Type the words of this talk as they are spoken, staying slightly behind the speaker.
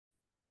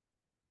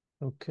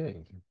Okay,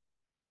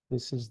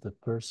 this is the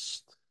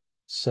first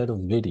set of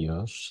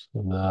videos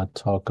that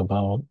talk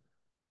about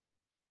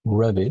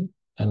Revit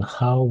and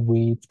how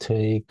we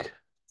take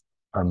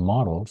our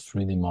models,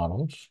 3D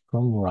models,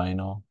 from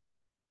Rhino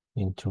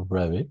into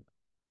Revit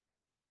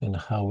and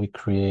how we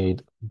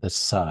create the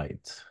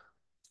site.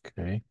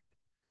 Okay,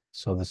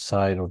 so the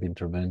site of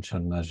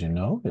intervention, as you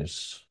know,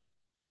 is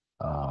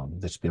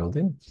this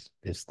building,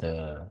 is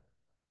the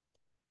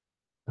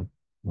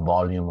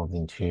volume of the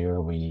interior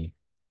we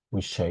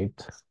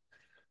shaped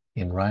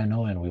in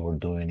Rhino, and we were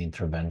doing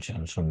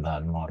interventions on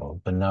that model.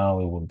 But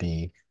now it would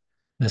be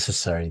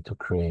necessary to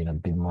create a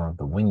bit more of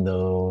the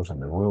windows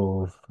and the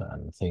roof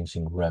and things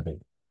in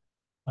Revit.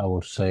 I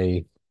would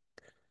say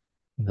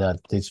that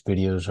these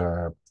videos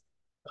are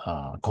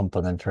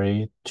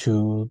complementary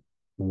to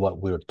what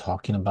we're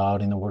talking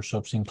about in the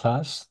workshops in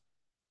class.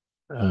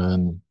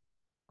 And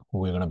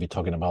we're going to be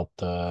talking about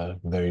the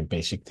very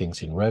basic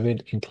things in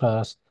Revit in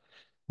class,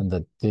 and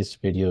that these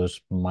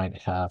videos might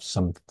have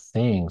some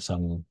things,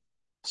 some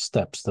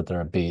steps that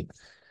are a bit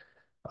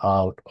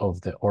out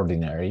of the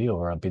ordinary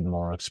or a bit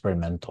more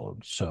experimental.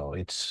 So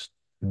it's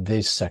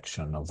this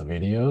section of the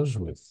videos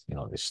with,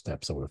 the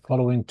steps that we're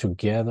following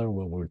together,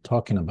 what we're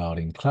talking about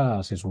in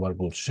class is what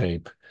will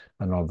shape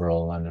an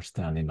overall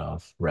understanding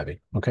of Revit.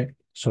 Okay,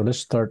 so let's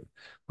start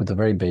with the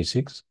very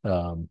basics.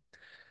 And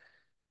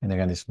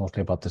again, it's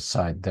mostly about the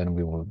site. Then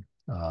we will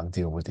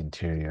deal with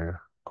interior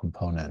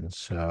components.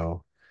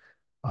 So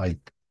I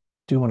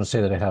do want to say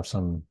that I have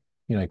some,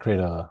 I create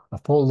a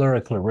folder,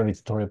 I call it Revit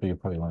tutorial, but you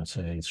probably want to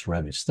say it's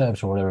Revit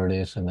steps or whatever it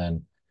is. And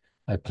then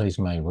I place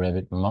my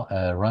Revit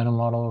Rhino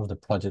model, the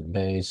project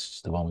base,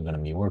 the one we're going to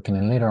be working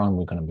in. Later on,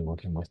 we're going to be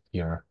working with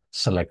your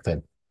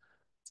selected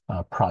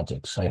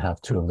projects. I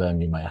have two of them.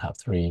 You might have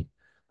three.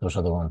 Those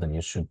are the ones that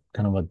you should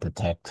kind of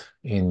detect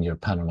in your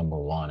panel number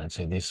one and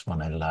say, this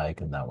one I like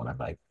and that one I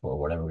like for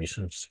whatever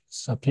reasons.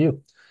 It's up to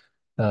you.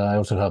 I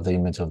also have the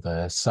image of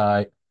the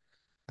site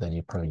that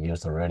you probably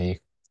used already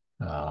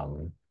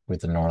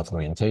with the north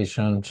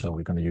orientation. So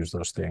we're going to use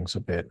those things a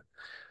bit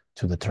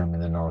to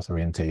determine the north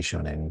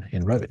orientation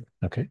in Revit.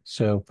 Okay,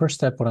 so first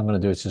step, what I'm going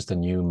to do is just a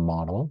new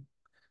model.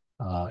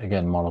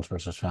 Again, models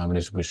versus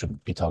families, we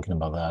should be talking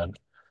about that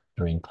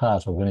during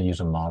class. We're going to use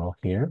a model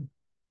here.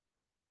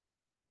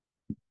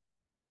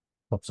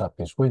 Pops up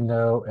this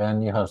window,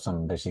 and you have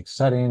some basic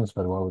settings,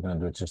 but what we're going to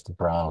do is just to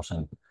browse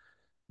and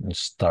we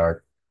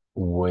start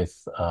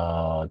with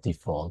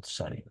default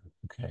setting.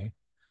 Okay,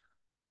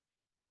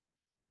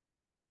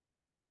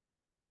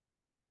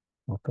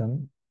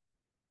 open.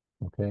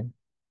 Okay,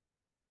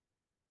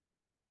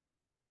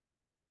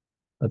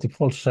 the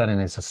default setting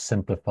is a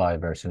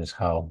simplified version, is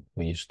how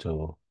we used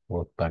to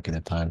work back in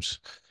the times.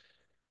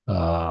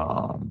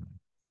 Um,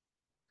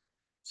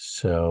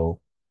 so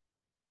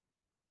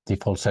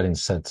default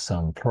settings set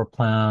some floor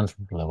plans,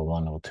 level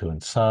 1, level 2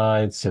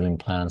 inside, ceiling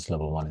plans,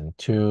 level 1 and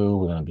 2.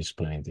 We're going to be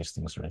splitting these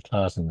things during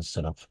class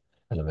instead of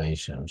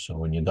elevation. So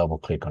when you double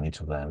click on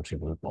each of them, so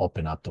you will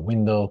open up the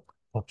window,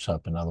 pops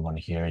up another one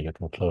here, you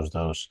can close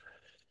those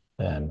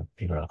and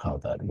figure out how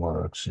that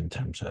works in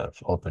terms of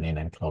opening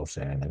and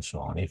closing and so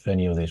on. If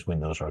any of these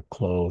windows are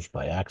closed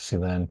by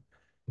accident,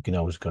 you can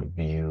always go to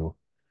view,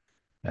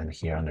 and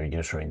here under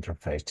user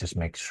interface, just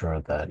make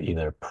sure that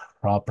either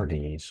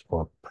properties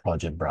or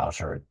project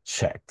browser are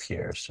checked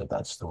here. So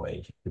that's the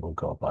way you will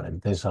go about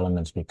it. These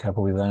elements, be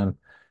careful with them.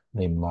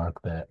 They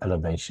mark the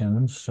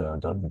elevations, so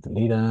don't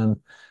delete them.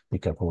 Be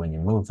careful when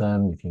you move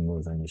them. If you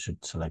move them, you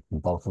should select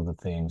both of the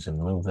things and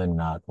move them,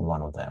 not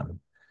one of them.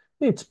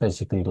 It's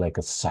basically like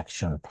a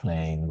section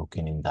plane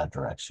looking in that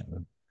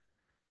direction.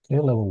 Okay,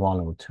 level 1,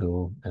 level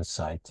 2, and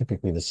side.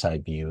 Typically, the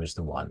side view is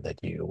the one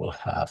that you will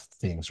have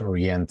things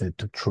oriented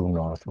to true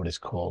north, what is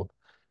called.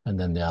 And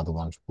then the other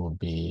ones will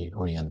be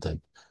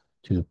oriented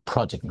to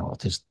project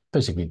north. Is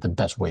basically the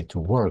best way to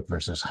work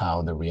versus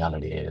how the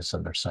reality is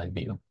under side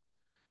view.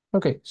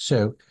 Okay,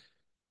 so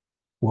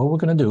what we're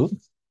going to do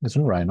is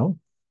in Rhino,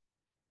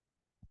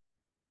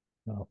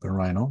 open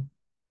Rhino,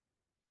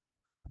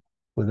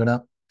 we're going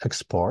to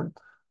export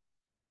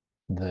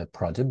the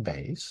project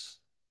base.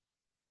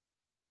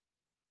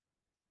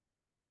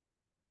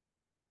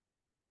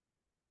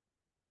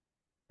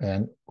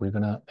 And we're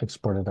going to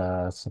export it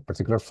as a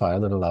particular file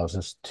that allows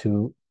us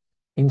to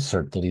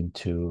insert it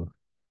into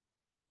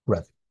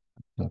Revit.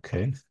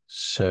 Okay,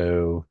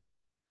 so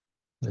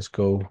let's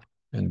go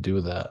and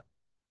do that.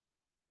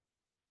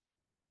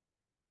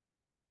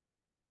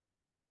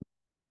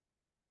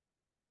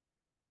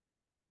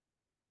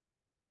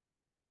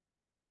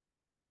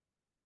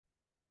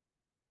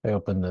 I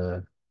open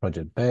the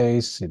project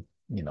base. We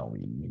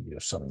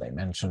use some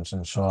dimensions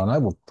and so on. I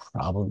will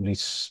probably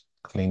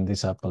clean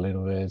this up a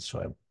little bit. So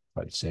I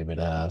probably save it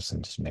as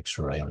and just make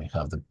sure I only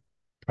have the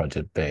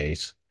project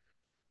base.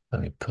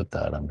 Let me put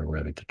that under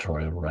Revit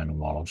tutorial, random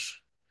models,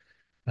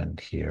 and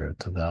here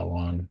to that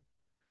one.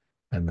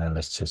 And then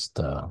let's just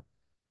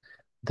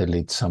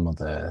delete some of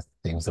the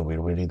things that we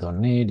really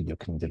don't need. You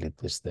can delete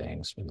these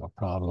things with no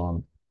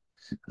problem.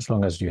 As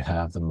long as you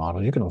have the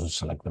model, you can also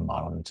select the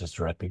model and just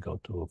directly go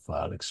to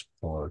File,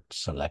 Export,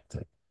 Select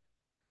it.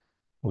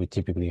 We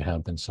typically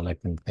have been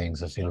selecting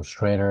things as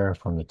Illustrator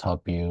from the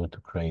top view to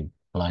create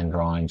line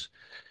drawings.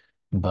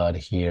 But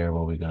here,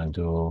 what we're going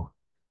to do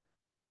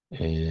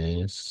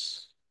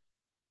is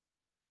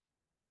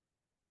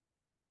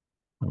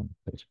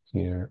put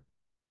here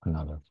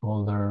another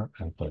folder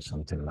and put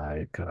something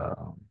like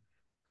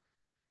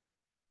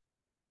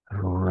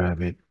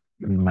Revit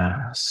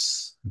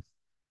Mass.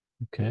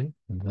 Okay,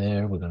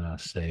 there we're gonna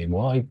say,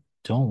 well, I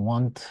don't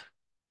want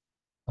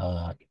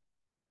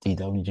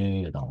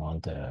DWG, I don't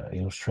want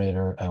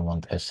Illustrator, I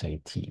want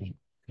SAT.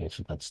 Okay,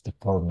 so that's the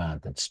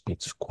format that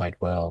speaks quite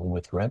well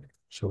with Revit.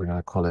 So we're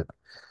gonna call it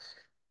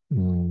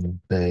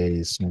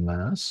base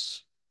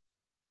mass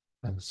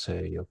and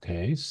say,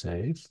 okay,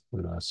 save.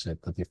 We're gonna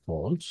set the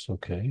defaults,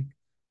 okay.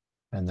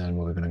 And then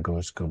what we're gonna go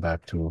is go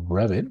back to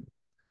Revit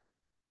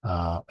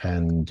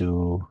and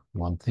do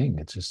one thing.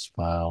 It's just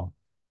file,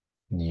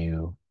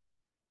 new.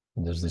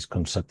 There's this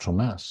conceptual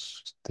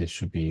mass. This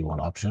should be one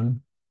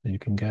option that you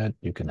can get.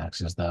 You can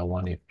access that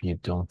one. If you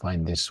don't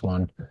find this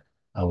one,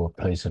 I will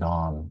place it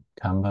on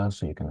Canvas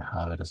so you can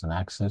have it as an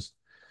access.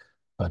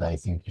 But I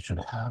think you should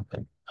have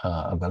it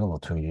available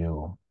to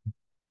you.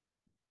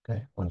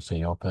 Okay, once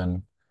you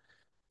open,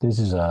 this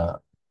is a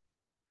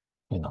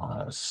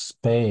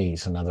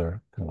space,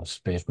 another kind of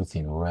space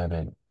within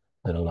Revit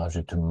that allows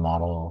you to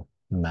model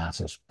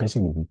masses,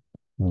 basically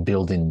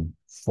building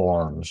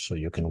forms so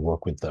you can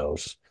work with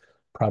those.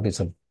 Probably it's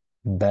a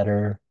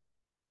better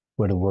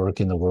way to work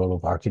in the world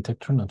of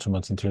architecture, not so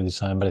much interior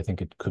design, but I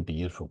think it could be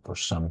useful for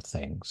some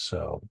things.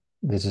 So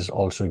this is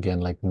also, again,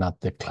 like not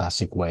the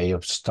classic way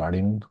of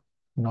starting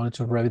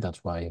knowledge of Revit.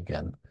 That's why,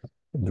 again,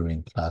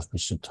 during class,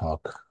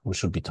 we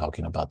should be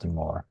talking about the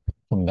more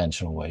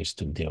conventional ways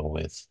to deal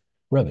with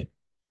Revit.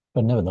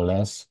 But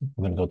nevertheless,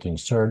 we're going to go to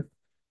Insert,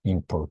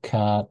 Import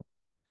CAD,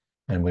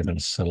 and we're going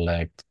to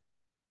select,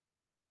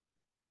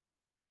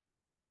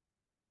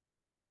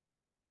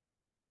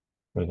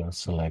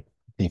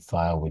 the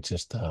file, which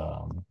is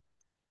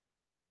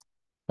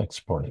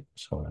export it.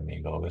 So let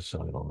me go, it's a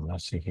little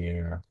messy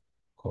here.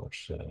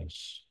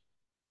 Courses,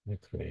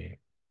 three,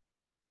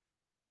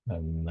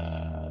 and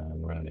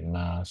running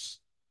mass.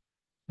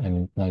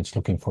 And now it's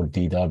looking for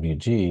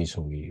DWG,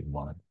 so we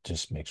want to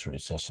just make sure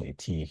it's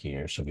SAT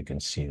here so we can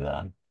see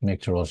that.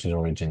 Make sure also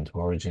origin to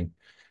origin.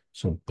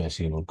 So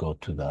basically we'll go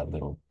to that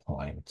little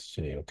point,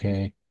 say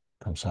okay,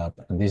 comes up.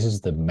 And this is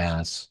the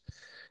mass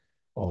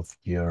of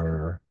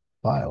your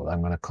file. I'm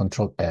going to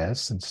Control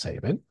S and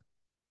save it.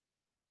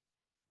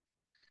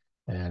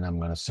 And I'm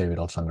going to save it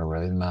also under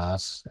Revit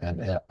mass.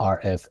 And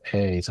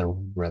RFA is a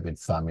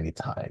Revit family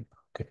type.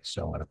 Okay,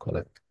 so I'm going to call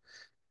it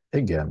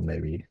again,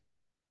 maybe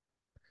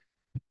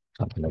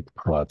something like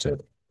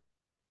project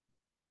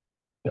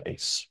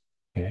base.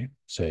 Okay,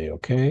 say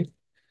okay.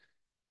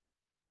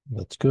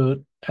 That's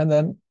good. And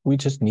then we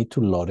just need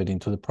to load it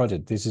into the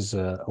project. This is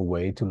a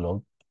way to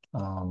load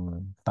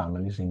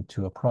families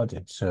into a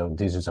project. So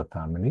this is a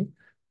family,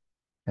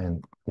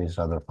 and this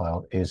other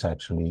file is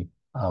actually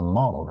a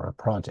model or a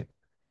project.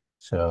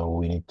 So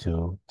we need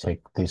to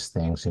take these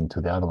things into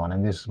the other one.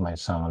 And this might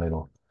sound a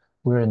little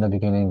weird in the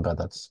beginning, but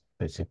that's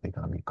basically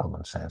going to be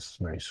common sense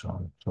very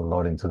soon. So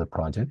load into the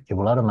project. It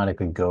will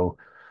automatically go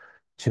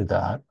to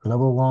that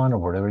level one or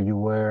whatever you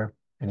were.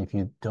 And if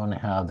you don't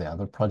have the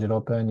other project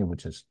open, you would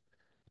just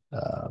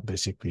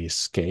basically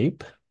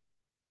escape.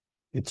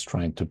 It's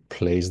trying to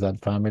place that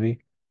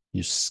family.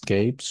 You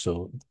escape,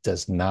 so it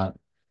does not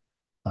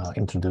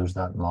introduce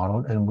that model.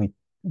 And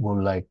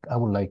I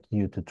would like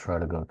you to try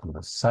to go to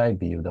the side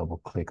view,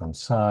 double click on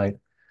side,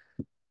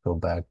 go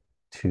back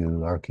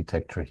to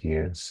architecture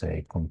here,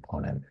 say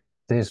component.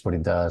 This, what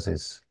it does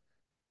is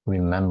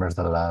remembers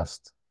the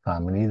last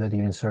family that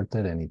you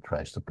inserted and it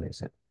tries to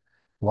place it.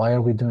 Why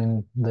are we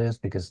doing this?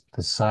 Because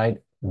the side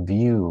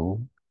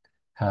view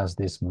has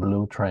this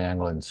blue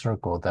triangle and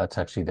circle. That's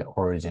actually the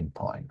origin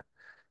point.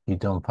 You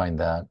don't find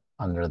that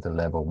under the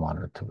level 1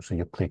 or 2. So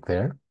you click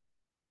there,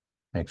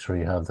 make sure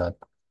you have that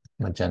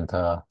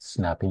magenta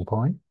snapping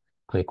point,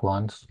 click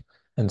once,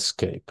 and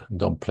escape.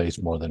 Don't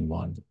place more than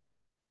one.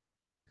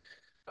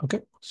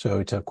 Okay, so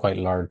it's a quite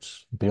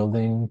large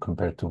building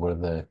compared to where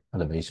the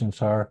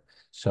elevations are.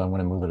 So I'm going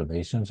to move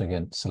elevations.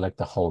 Again, select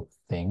the whole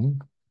thing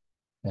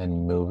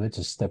and move it,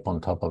 just step on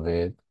top of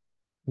it,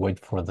 wait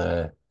for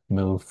the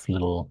move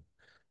little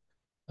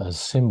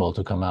symbol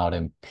to come out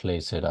and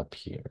place it up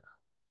here.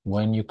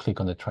 When you click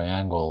on the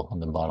triangle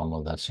on the bottom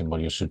of that symbol,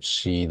 you should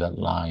see that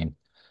line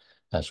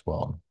as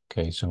well.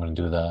 Okay, so I'm going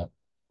to do that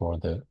for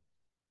the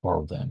 4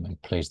 of them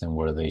and place them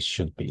where they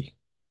should be.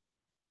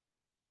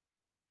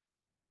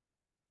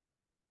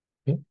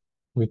 Okay,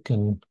 we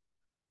can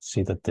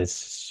see that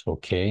this is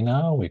okay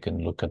now. We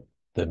can look at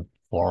the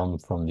form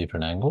from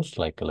different angles,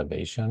 like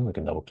elevation. We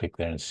can double click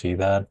there and see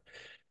that.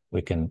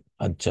 We can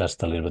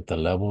adjust a little bit the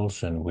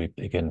levels, and we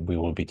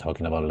will be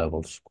talking about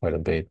levels quite a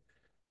bit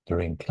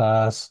during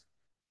class.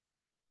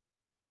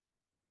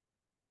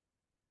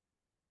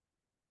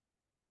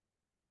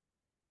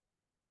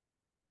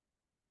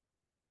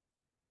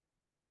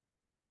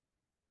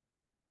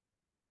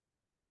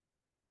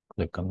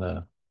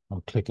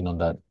 I'm clicking on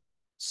that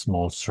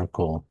small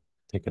circle,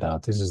 take it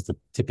out. This is the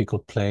typical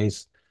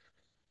place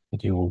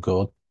that you will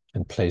go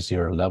and place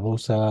your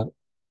levels at,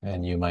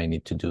 and you might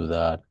need to do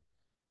that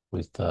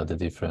with the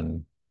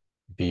different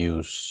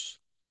views.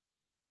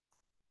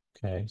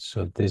 Okay,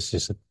 so this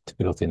is a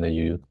typical thing that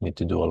you need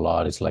to do a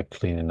lot. It's like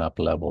cleaning up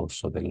levels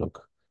so they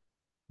look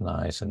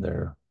nice and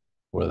they're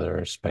where they're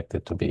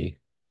expected to be.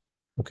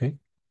 Okay,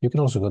 you can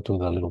also go to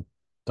the little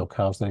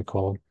doghouse they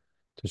call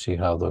to see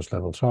how those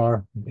levels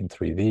are in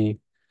 3D,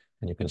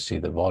 and you can see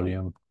the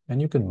volume,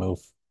 and you can move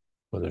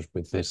whether it's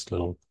with this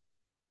little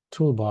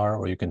toolbar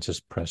or you can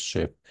just press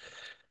Shift,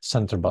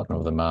 center button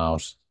of the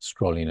mouse,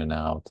 scroll in and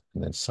out,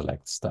 and then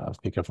select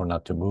stuff. Be careful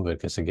not to move it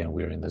because again,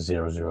 we're in the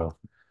 0-0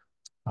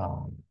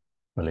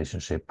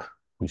 relationship.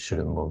 We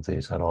shouldn't move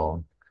this at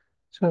all.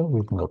 So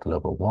we can go to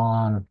level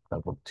 1,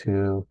 level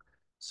 2,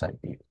 side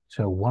view.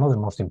 So one of the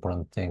most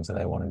important things that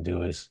I want to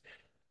do is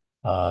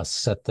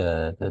set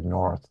the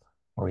north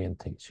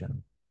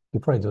orientation.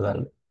 Before I do that,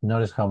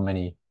 notice how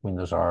many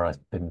windows are.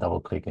 I've been double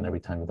clicking. Every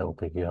time you double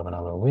click, you have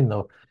another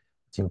window.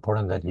 It's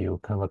important that you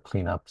kind of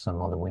clean up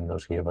some of the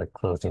windows here by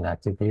closing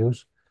active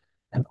views,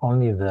 and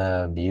only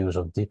the views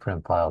of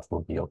different files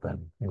will be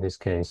open. In this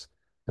case,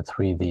 the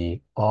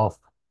 3D of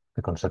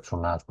the conceptual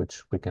maps,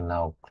 which we can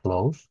now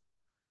close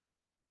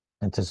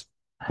and just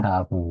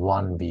have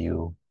one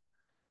view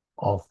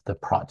of the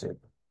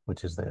project,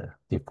 which is the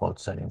default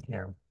setting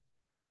here.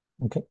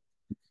 Okay,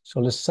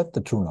 so let's set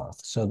the true north.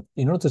 So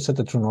in order to set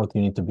the true north,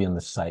 you need to be on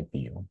the side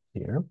view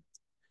here,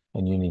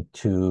 and you need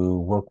to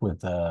work with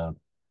the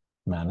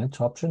manage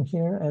option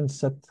here and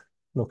set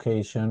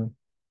location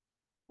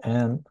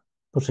and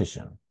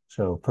position.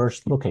 So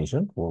first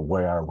location, or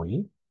where are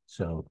we?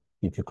 So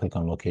if you click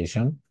on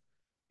location,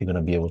 you're going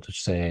to be able to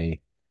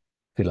say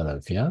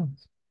Philadelphia.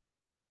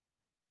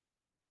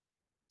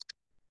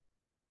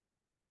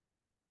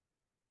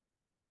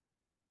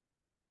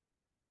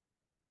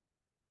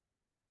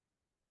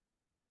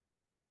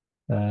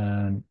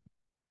 And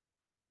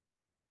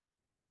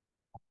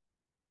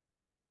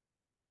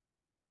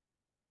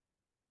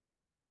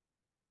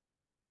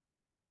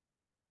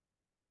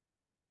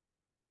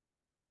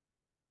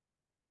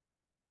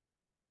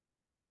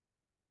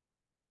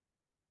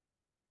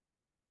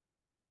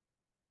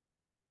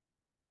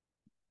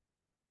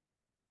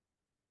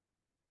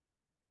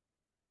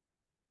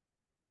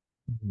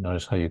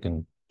notice how you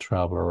can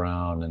travel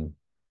around and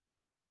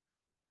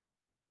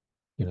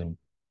you can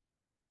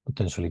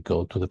potentially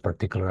go to the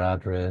particular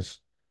address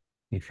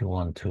if you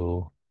want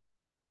to.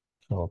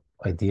 So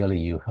ideally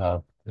you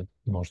have the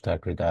most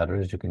accurate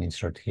address. You can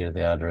insert here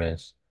the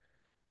address.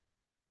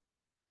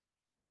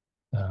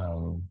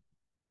 Um,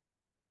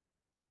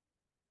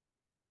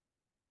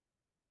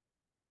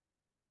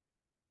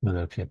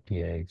 Philadelphia,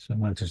 PA. So I'm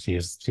going to just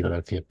use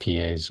Philadelphia,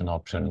 PA as an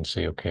option and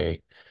say,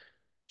 okay.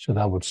 So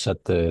that would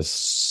set the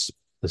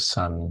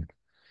sun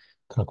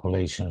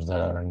calculations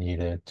that are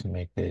needed to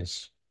make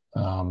this.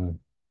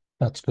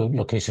 That's good.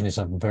 Location is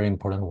a very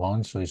important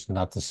one. So it's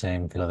not the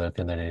same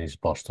Philadelphia than it is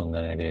Boston,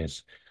 than it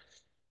is,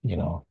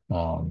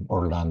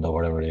 Orlando,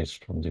 whatever it is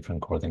from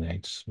different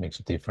coordinates.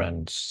 Makes a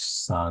different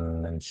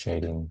sun and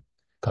shading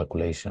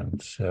calculation.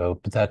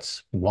 So, but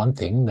that's one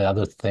thing. The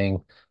other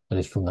thing that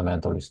is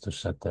fundamental is to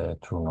set the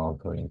true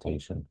north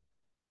orientation.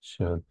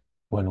 So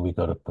when we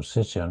go to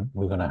position,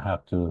 we're going to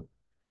have to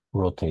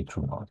rotate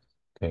true north.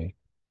 Okay.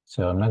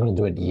 So I'm not going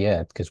to do it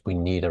yet because we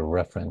need a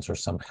reference or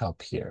some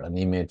help here, an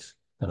image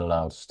that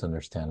allows us to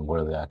understand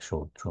where the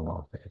actual true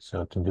north is.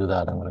 So to do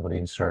that, I'm going to go to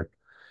insert.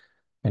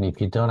 And if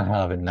you don't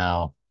have it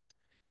now,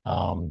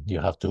 you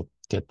have to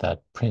get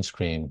that print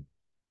screen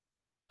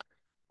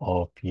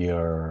of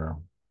your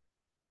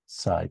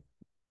site,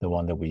 the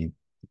one that we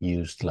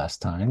used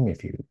last time.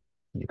 If you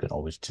can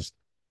always just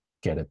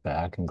get it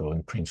back and go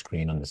and print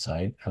screen on the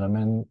site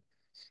element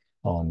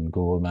on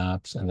Google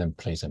Maps and then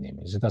place an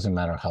image. It doesn't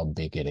matter how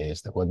big it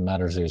is. What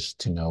matters is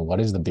to know what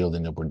is the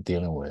building that we're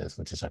dealing with,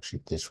 which is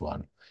actually this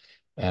one,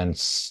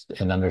 and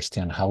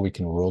understand how we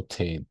can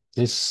rotate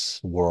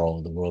this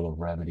world, the world of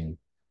Revit,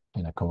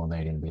 in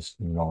accommodating this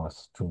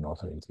true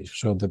north orientation.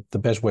 So the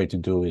best way to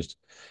do is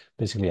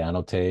basically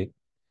annotate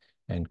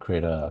and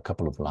create a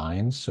couple of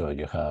lines. So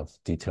you have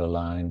detail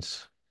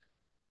lines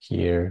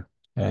here,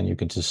 and you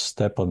can just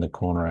step on the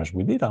corner as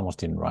we did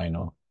almost in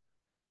Rhino.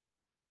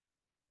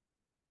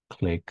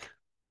 Click.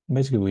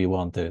 Basically, we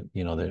want the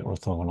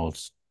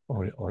orthogonal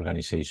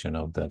organization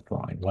of that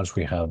drawing. Once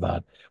we have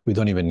that, we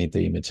don't even need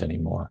the image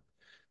anymore.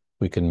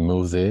 We can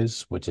move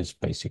this, which is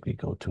basically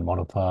go to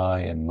modify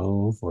and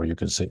move, or you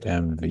can say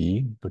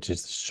MV, which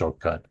is the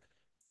shortcut.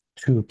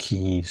 Two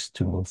keys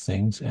to move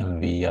things,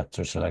 MV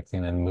after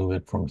selecting, and move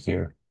it from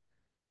here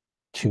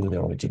to the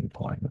origin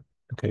point.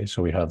 Okay,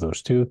 so we have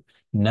those two.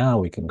 Now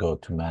we can go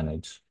to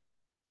manage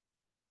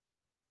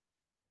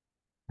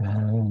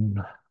and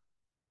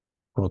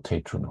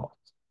rotate true north.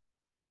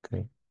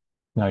 Okay.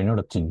 Now, in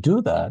order to do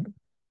that,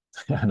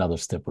 another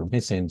step we're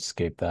missing,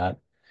 escape that.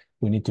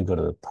 We need to go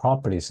to the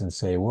properties and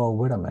say, well,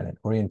 wait a minute,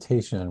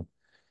 orientation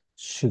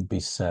should be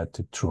set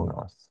to true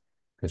north.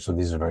 Okay, so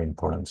this is a very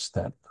important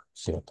step.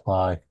 So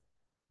apply.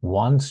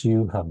 Once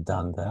you have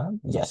done that,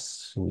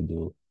 yes, we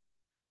do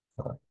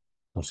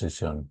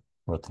position,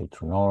 rotate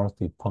to north.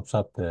 It pops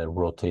up the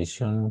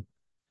rotation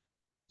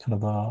kind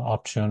of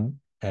option,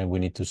 and we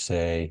need to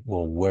say,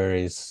 well, where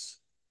is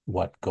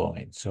what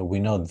going? So we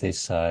know this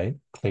side,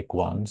 click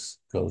once,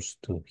 goes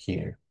to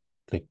here,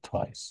 click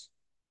twice.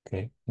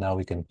 Okay, now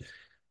we can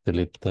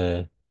delete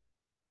the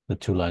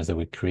two lines that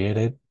we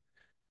created,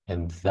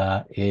 and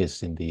that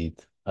is indeed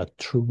a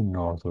true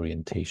north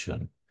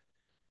orientation.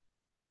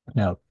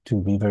 Now,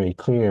 to be very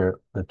clear,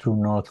 the true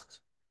north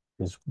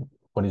is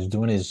what it's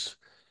doing is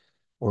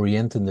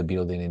orienting the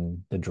building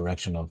in the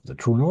direction of the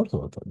true north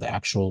or the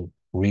actual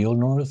real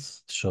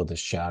north. So the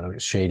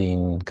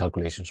shading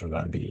calculations are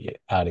going to be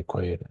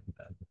adequate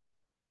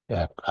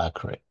and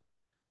accurate.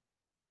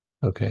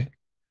 Okay.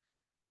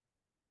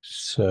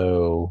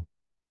 So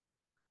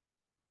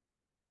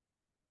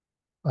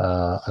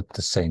at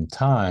the same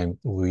time,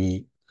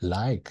 we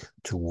like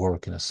to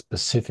work in a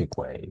specific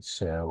way.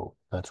 So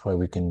that's why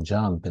we can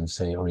jump and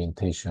say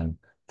orientation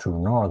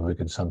true north. We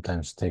can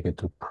sometimes take it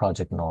to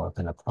project north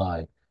and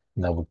apply.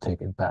 And that would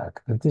take it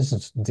back. But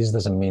this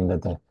doesn't mean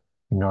that the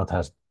north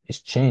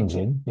is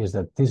changing. Is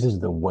that this is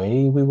the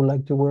way we would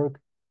like to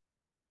work,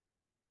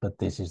 but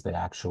this is the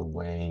actual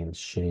way the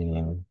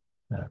shading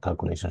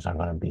calculations are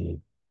going to be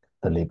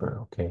delivered.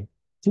 Okay.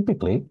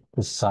 Typically,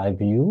 the side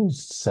view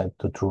is set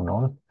to true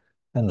north,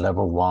 and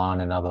level 1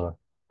 and other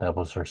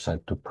levels are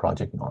set to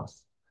project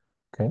north.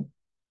 Okay,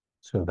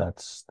 so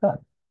that's that.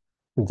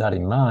 With that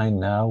in mind,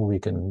 now we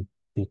can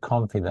be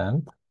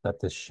confident that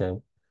the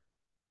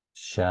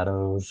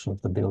shadows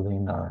of the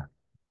building are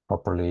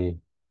properly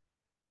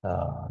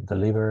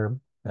delivered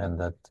and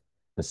that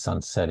the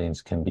sun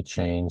settings can be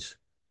changed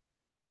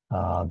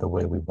the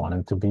way we want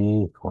it to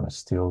be. If you want a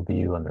still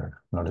view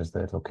under, notice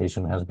the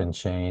location has been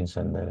changed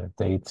and the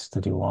dates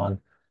that you want,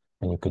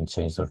 and you can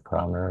change those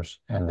parameters,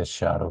 and the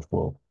shadows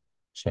will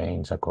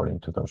change according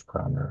to those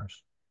parameters.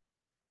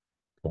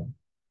 Okay.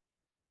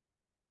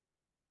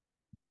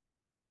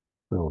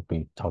 We will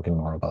be talking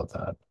more about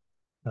that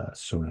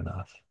soon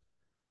enough.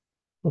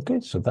 Okay,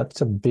 so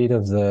that's a bit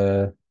of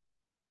the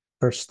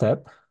first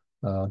step.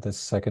 The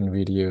second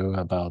video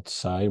about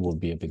site will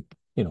be a bit,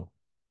 you know,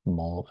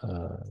 more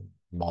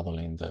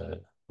modeling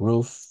the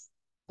roof,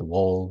 the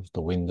walls,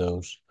 the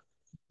windows,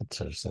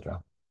 etc.,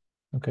 etc.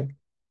 Okay.